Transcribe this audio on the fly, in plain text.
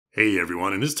Hey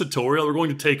everyone, in this tutorial we're going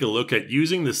to take a look at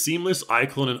using the seamless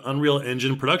iClone and Unreal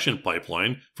Engine production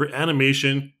pipeline for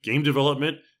animation, game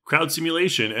development, crowd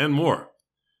simulation, and more.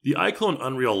 The iClone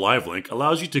Unreal Live Link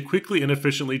allows you to quickly and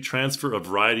efficiently transfer a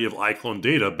variety of iClone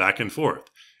data back and forth,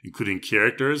 including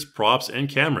characters, props, and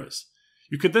cameras.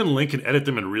 You can then link and edit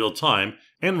them in real time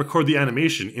and record the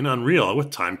animation in Unreal with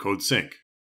timecode sync.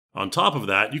 On top of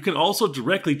that, you can also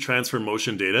directly transfer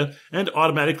motion data and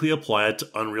automatically apply it to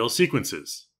Unreal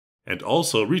sequences, and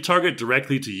also retarget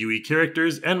directly to UE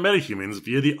characters and metahumans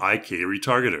via the IK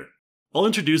retargeter. I'll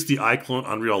introduce the iClone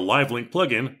Unreal Live Link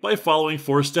plugin by following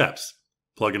 4 steps: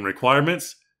 plugin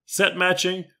requirements, set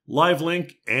matching, live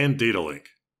link, and data link.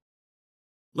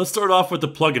 Let's start off with the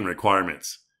plugin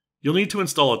requirements. You'll need to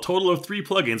install a total of 3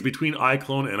 plugins between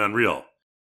iClone and Unreal.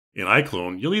 In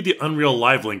iClone, you'll need the Unreal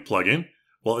Live Link plugin,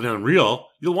 while in Unreal,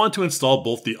 you'll want to install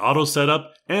both the Auto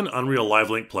Setup and Unreal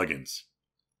Live Link plugins.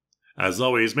 As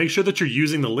always, make sure that you're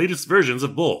using the latest versions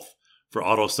of both. For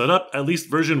Auto Setup, at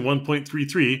least version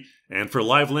 1.33, and for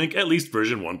Live Link, at least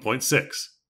version 1.6.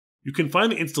 You can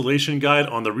find the installation guide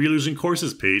on the Reallusion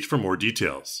courses page for more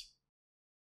details.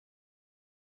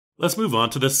 Let's move on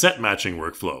to the set matching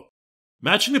workflow.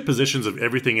 Matching the positions of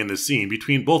everything in the scene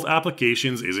between both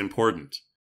applications is important.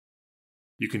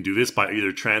 You can do this by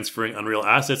either transferring Unreal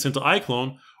assets into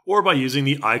iClone or by using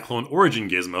the iClone Origin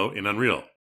gizmo in Unreal.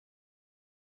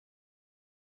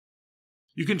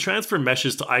 You can transfer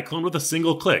meshes to iClone with a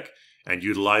single click and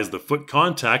utilize the foot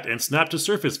contact and snap to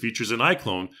surface features in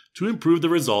iClone to improve the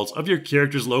results of your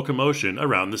character's locomotion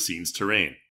around the scene's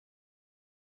terrain.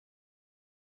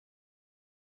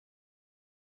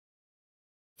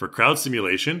 For crowd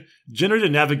simulation, generate a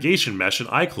navigation mesh in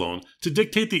iClone to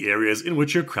dictate the areas in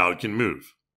which your crowd can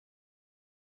move.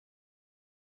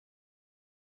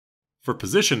 For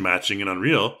position matching in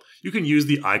Unreal, you can use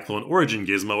the iClone Origin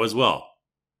gizmo as well.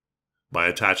 By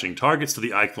attaching targets to the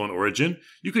iClone Origin,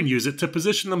 you can use it to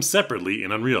position them separately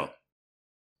in Unreal.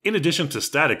 In addition to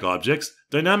static objects,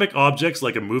 dynamic objects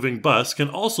like a moving bus can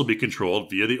also be controlled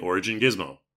via the Origin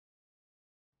gizmo.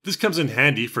 This comes in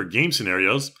handy for game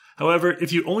scenarios. However,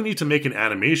 if you only need to make an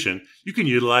animation, you can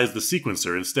utilize the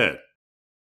sequencer instead.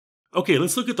 Okay,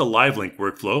 let's look at the Live Link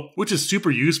workflow, which is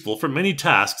super useful for many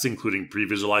tasks including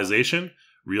pre-visualization,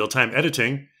 real-time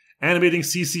editing, animating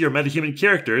CC or metahuman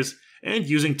characters, and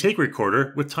using Take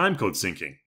Recorder with timecode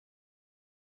syncing.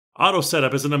 Auto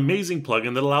Setup is an amazing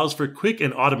plugin that allows for quick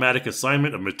and automatic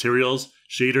assignment of materials,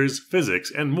 shaders,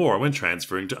 physics, and more when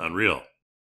transferring to Unreal.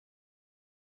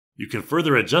 You can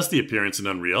further adjust the appearance in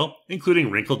Unreal, including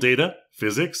wrinkle data,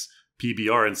 physics,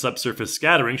 PBR and subsurface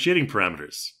scattering shading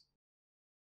parameters.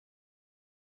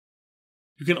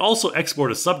 You can also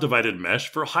export a subdivided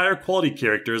mesh for higher quality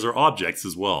characters or objects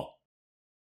as well.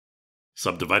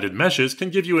 Subdivided meshes can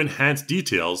give you enhanced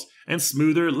details and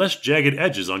smoother, less jagged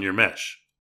edges on your mesh.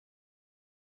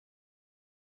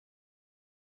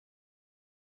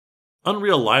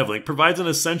 Unreal Live Link provides an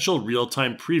essential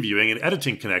real-time previewing and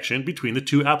editing connection between the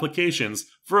two applications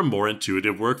for a more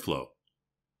intuitive workflow.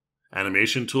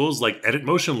 Animation tools like Edit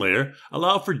Motion Layer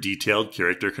allow for detailed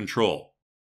character control.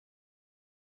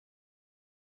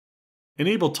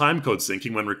 Enable timecode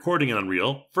syncing when recording in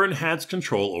Unreal for enhanced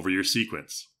control over your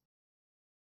sequence.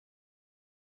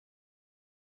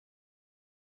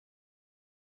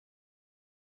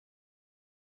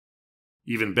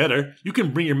 Even better, you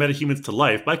can bring your metahumans to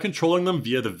life by controlling them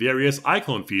via the various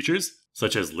iClone features,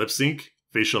 such as lip sync,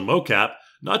 facial mocap,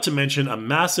 not to mention a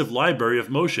massive library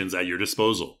of motions at your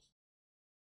disposal.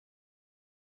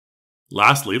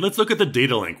 Lastly, let's look at the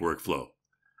data link workflow.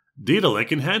 Data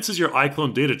link enhances your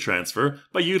iClone data transfer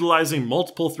by utilizing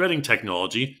multiple threading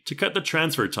technology to cut the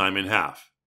transfer time in half.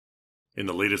 In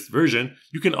the latest version,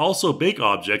 you can also bake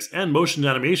objects and motion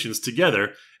animations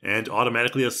together and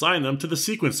automatically assign them to the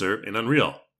sequencer in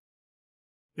Unreal.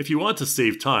 If you want to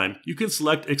save time, you can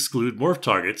select Exclude Morph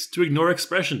Targets to ignore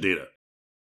expression data.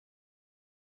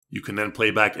 You can then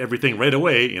play back everything right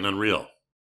away in Unreal.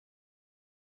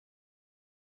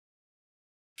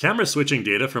 Camera switching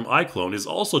data from iClone is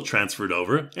also transferred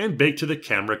over and baked to the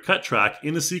camera cut track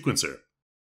in the sequencer.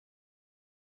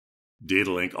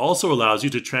 Data Link also allows you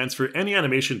to transfer any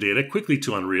animation data quickly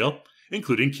to Unreal,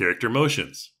 including character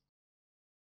motions.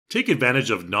 Take advantage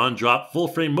of non-drop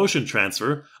full-frame motion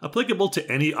transfer applicable to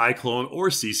any iClone or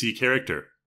CC character.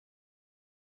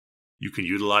 You can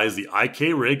utilize the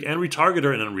IK rig and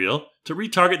retargeter in Unreal to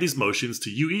retarget these motions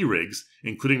to UE rigs,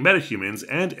 including metahumans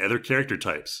and other character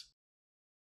types.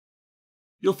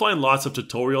 You'll find lots of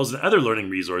tutorials and other learning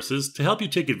resources to help you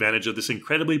take advantage of this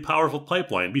incredibly powerful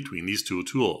pipeline between these two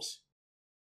tools.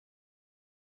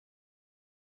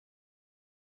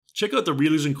 Check out the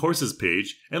Reallusion courses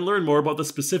page and learn more about the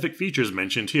specific features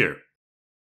mentioned here.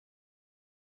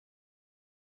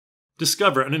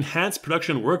 Discover an enhanced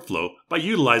production workflow by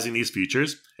utilizing these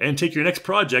features and take your next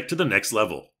project to the next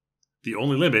level. The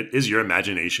only limit is your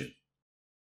imagination.